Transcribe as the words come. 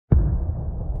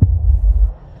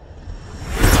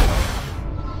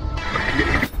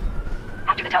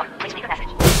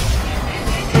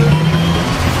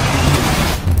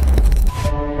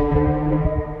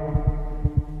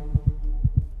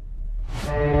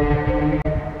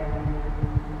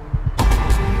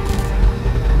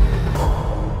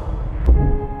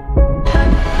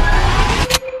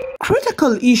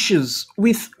Critical issues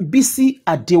with BISI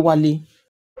ADEWALE.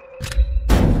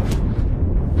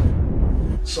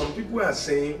 Some people are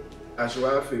saying I should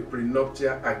have a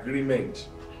prenuptial agreement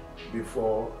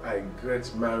before I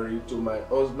get married to my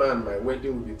husband. My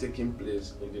wedding will be taking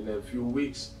place in the next few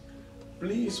weeks.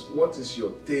 Please, what is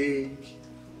your take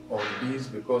on this?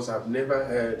 Because I've never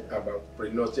heard about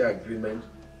prenuptial agreement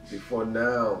before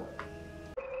now.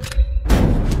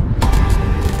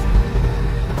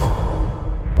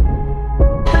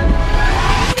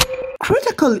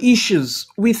 Critical issues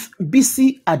with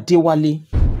BISI ADEWALE.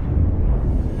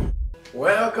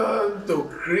 Welcome to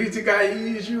Critical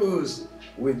Issues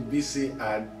with BISI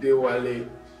ADEWALE.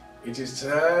 It is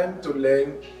time to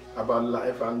learn about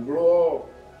life and grow up.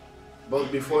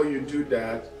 But before you do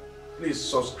that, please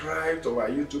subscribe to our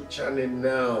YouTube channel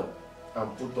now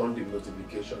and put on the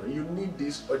notification. You need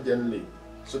this urgently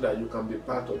so that you can be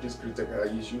part of these critical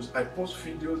issues. I post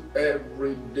videos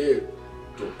every day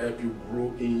to help you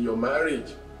grow in your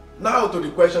marriage. Now to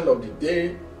the question of the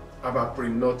day about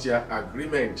prenuptial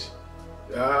agreement.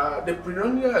 The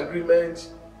prenuptial agreement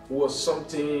was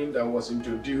something that was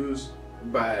introduced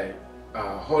by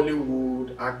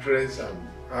Hollywood actors and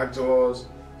actors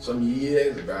some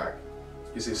years back.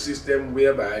 It's a system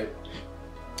whereby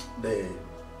they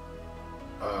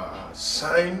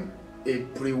sign a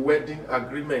pre-wedding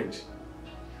agreement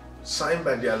signed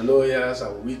by their lawyers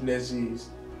and witnesses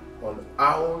on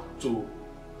how to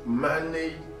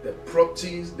manage the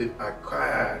properties they've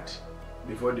acquired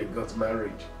before they got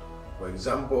married. For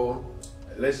example,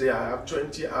 let's say I have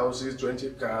 20 houses,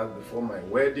 20 cars before my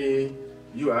wedding.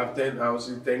 You have 10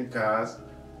 houses, 10 cars.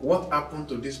 What happened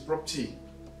to this property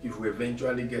if we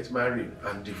eventually get married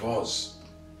and divorce?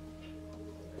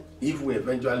 If we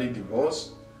eventually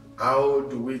divorce, how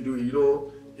do we do? You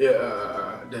know,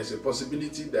 there's a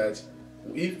possibility that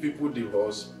if people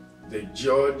divorce, the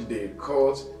judge, the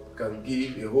court can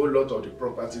give a whole lot of the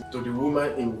property to the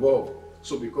woman involved.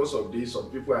 So because of this,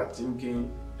 some people are thinking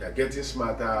they're getting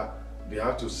smarter. They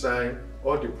have to sign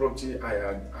all the property I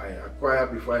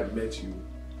acquired before I met you.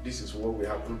 This is what will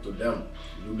happen to them.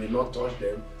 You may not touch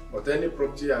them, but any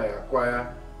property I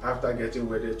acquire after getting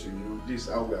wedded to you, this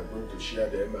is how we are going to share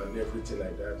them and everything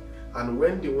like that. And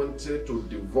when they wanted to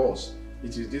divorce,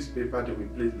 it is this paper they will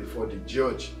place before the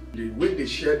judge. The way they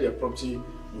share their property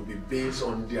will be based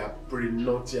on their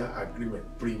prenuptial agreement,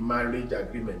 pre-marriage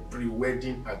agreement,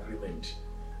 pre-wedding agreement.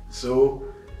 So,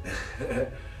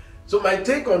 so my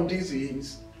take on this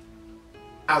is,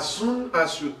 as soon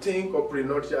as you think of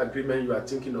prenuptial agreement, you are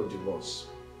thinking of divorce.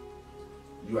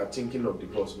 You are thinking of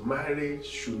divorce. Marriage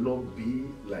should not be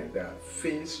like that.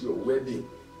 Face your wedding.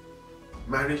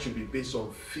 Marriage should be based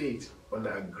on faith, on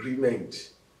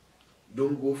agreement.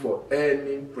 Don't go for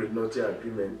any prenuptial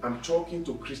agreement. I'm talking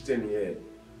to Christians here.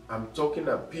 I'm talking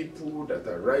to people that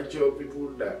are righteous, people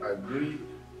that agree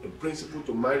in principle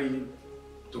to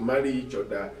marry each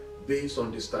other based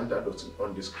on the standard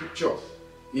of the scripture.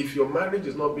 If your marriage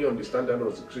is not based on the standard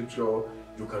of the scripture,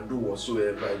 you can do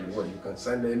whatsoever you want. You can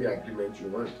sign any agreement you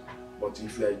want. But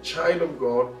if you are a child of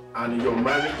God and your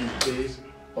marriage is based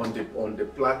on the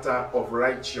platter of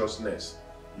righteousness,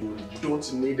 you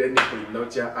don't need any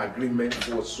prenuptial agreement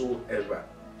whatsoever.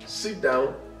 Sit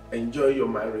down, enjoy your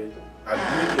marriage,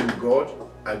 agree in God,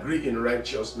 agree in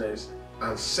righteousness,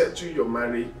 and settle your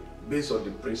marriage based on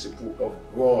the principle of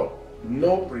God.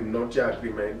 No prenuptial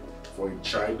agreement for a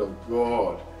child of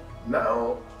God.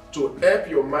 Now, to help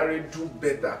your marriage do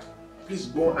better, please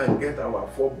go and get our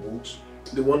 4 books.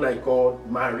 The one I call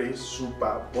Marriage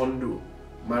Super Bundle.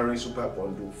 Marriage Super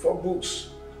Bundle. 4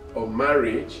 books of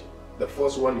marriage. The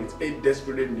first one is 8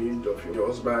 desperate needs of your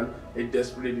husband, 8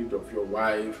 desperate needs of your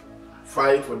wife,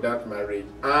 5 for that marriage,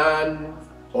 and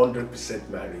 100%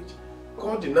 marriage.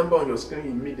 Call the number on your screen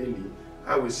immediately.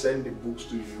 I will send the books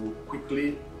to you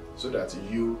quickly so that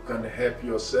you can help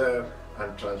yourself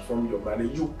and transform your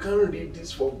marriage. You can read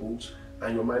these 4 books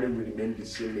and your marriage will remain the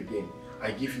same again.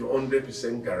 I give you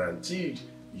 100% guaranteed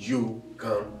you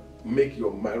can make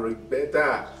your marriage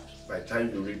better by the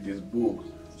time you read this book.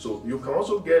 So you can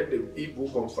also get the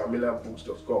ebook on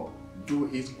familiarbooks.com. Do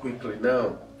it quickly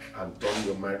now and turn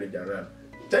your marriage around.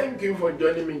 Thank you for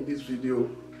joining me in this video.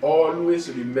 Always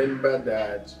remember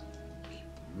that,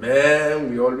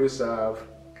 man, we always have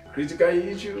critical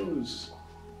issues,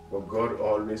 but God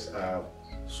always have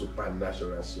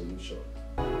supernatural solution.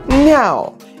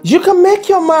 Now, you can make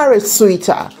your marriage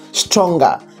sweeter,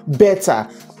 stronger, better,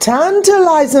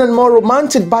 tantalizing and more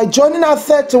romantic by joining our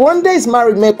 31 Days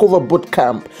Marriage Makeover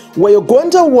Bootcamp, where you're going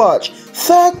to watch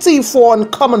 34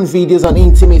 uncommon videos on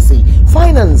intimacy,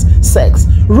 finance, sex,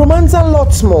 romance and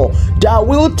lots more that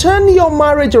will turn your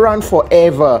marriage around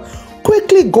forever.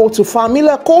 Quickly go to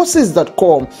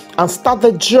familiarcourses.com and start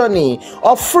the journey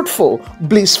of fruitful,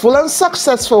 blissful, and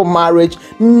successful marriage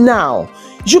now.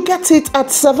 You get it at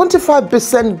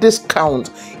 75% discount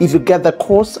if you get the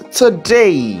course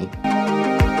today.